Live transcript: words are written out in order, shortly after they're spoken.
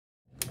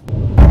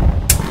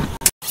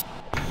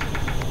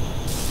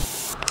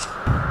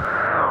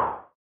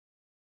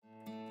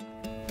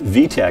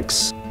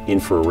VTEC's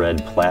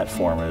infrared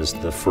platform is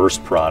the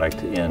first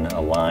product in a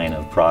line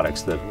of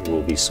products that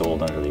will be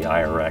sold under the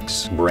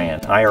IRX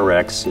brand.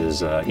 IRX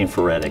is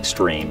Infrared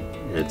Extreme.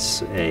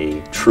 It's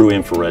a true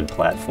infrared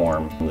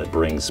platform that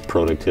brings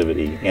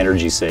productivity,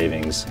 energy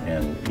savings,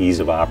 and ease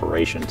of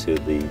operation to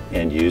the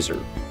end user.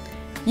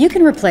 You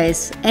can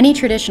replace any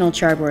traditional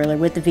charbroiler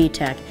with the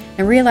VTEC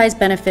and realize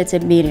benefits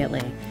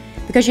immediately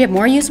because you have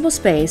more usable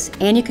space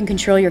and you can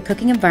control your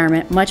cooking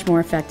environment much more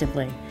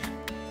effectively.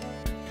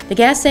 The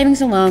gas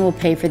savings alone will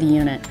pay for the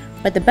unit,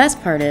 but the best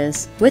part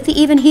is, with the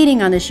even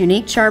heating on this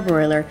unique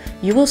charbroiler,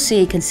 you will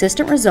see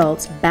consistent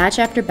results batch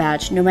after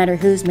batch no matter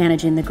who's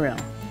managing the grill.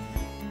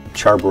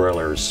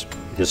 Charbroilers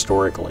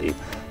historically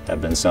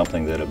have been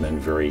something that have been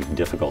very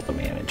difficult to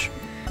manage.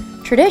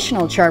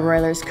 Traditional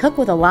charbroilers cook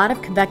with a lot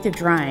of convective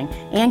drying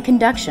and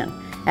conduction.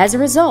 As a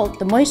result,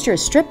 the moisture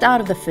is stripped out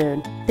of the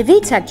food. The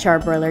VTEC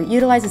charbroiler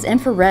utilizes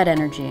infrared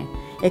energy.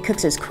 It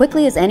cooks as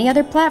quickly as any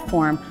other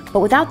platform, but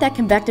without that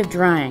convective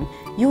drying,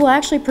 you will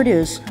actually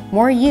produce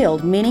more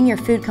yield, meaning your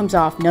food comes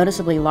off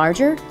noticeably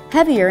larger,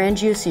 heavier, and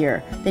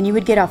juicier than you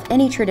would get off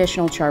any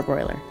traditional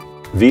charbroiler.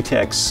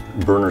 VTEC's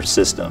burner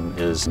system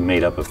is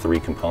made up of three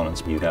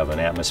components. You have an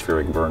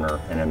atmospheric burner,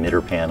 an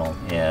emitter panel,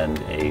 and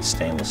a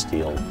stainless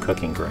steel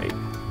cooking grate.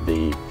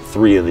 The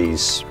three of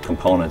these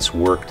components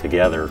work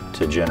together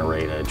to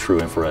generate a true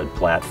infrared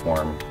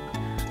platform.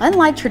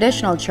 Unlike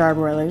traditional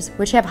charbroilers,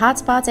 which have hot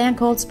spots and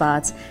cold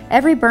spots,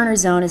 every burner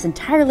zone is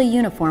entirely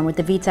uniform with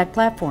the VTEC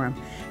platform.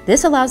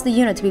 This allows the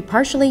unit to be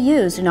partially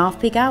used in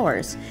off-peak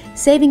hours,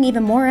 saving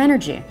even more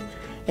energy.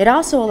 It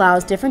also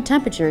allows different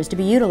temperatures to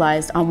be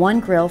utilized on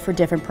one grill for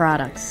different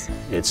products.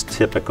 It's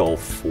typical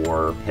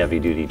for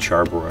heavy-duty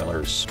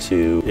charbroilers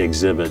to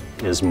exhibit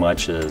as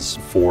much as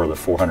 400 to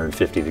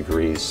 450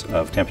 degrees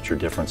of temperature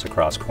difference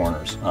across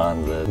corners.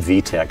 On the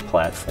VTEC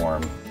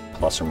platform,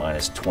 plus or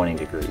minus 20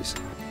 degrees.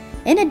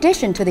 In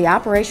addition to the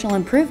operational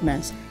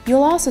improvements,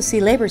 you'll also see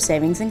labor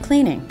savings in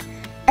cleaning.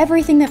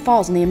 Everything that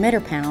falls in the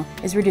emitter panel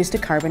is reduced to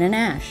carbon and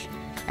ash.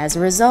 As a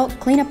result,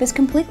 cleanup is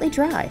completely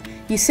dry.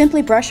 You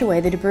simply brush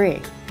away the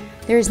debris.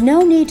 There is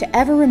no need to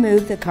ever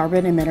remove the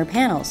carbon emitter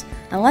panels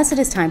unless it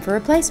is time for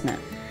replacement.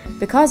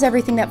 Because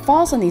everything that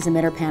falls on these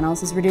emitter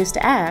panels is reduced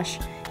to ash,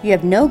 you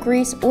have no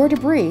grease or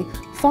debris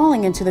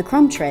falling into the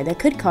crumb tray that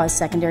could cause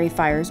secondary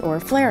fires or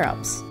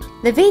flare-ups.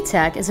 The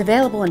VTEC is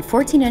available in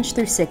 14-inch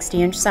through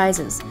 60-inch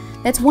sizes.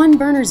 That's one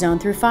burner zone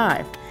through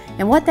 5.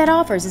 And what that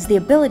offers is the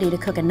ability to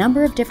cook a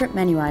number of different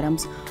menu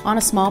items on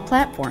a small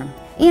platform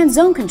and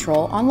zone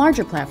control on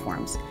larger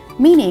platforms,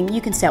 meaning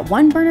you can set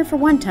one burner for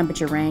one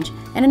temperature range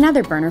and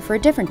another burner for a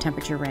different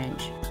temperature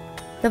range.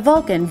 The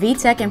Vulcan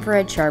VTEC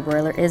Infrared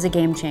Charbroiler is a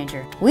game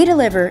changer. We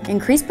deliver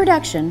increased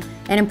production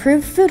and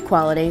improved food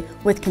quality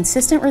with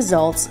consistent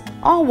results,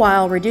 all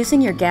while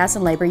reducing your gas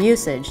and labor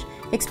usage.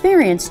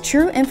 Experience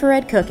true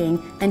infrared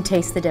cooking and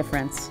taste the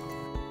difference.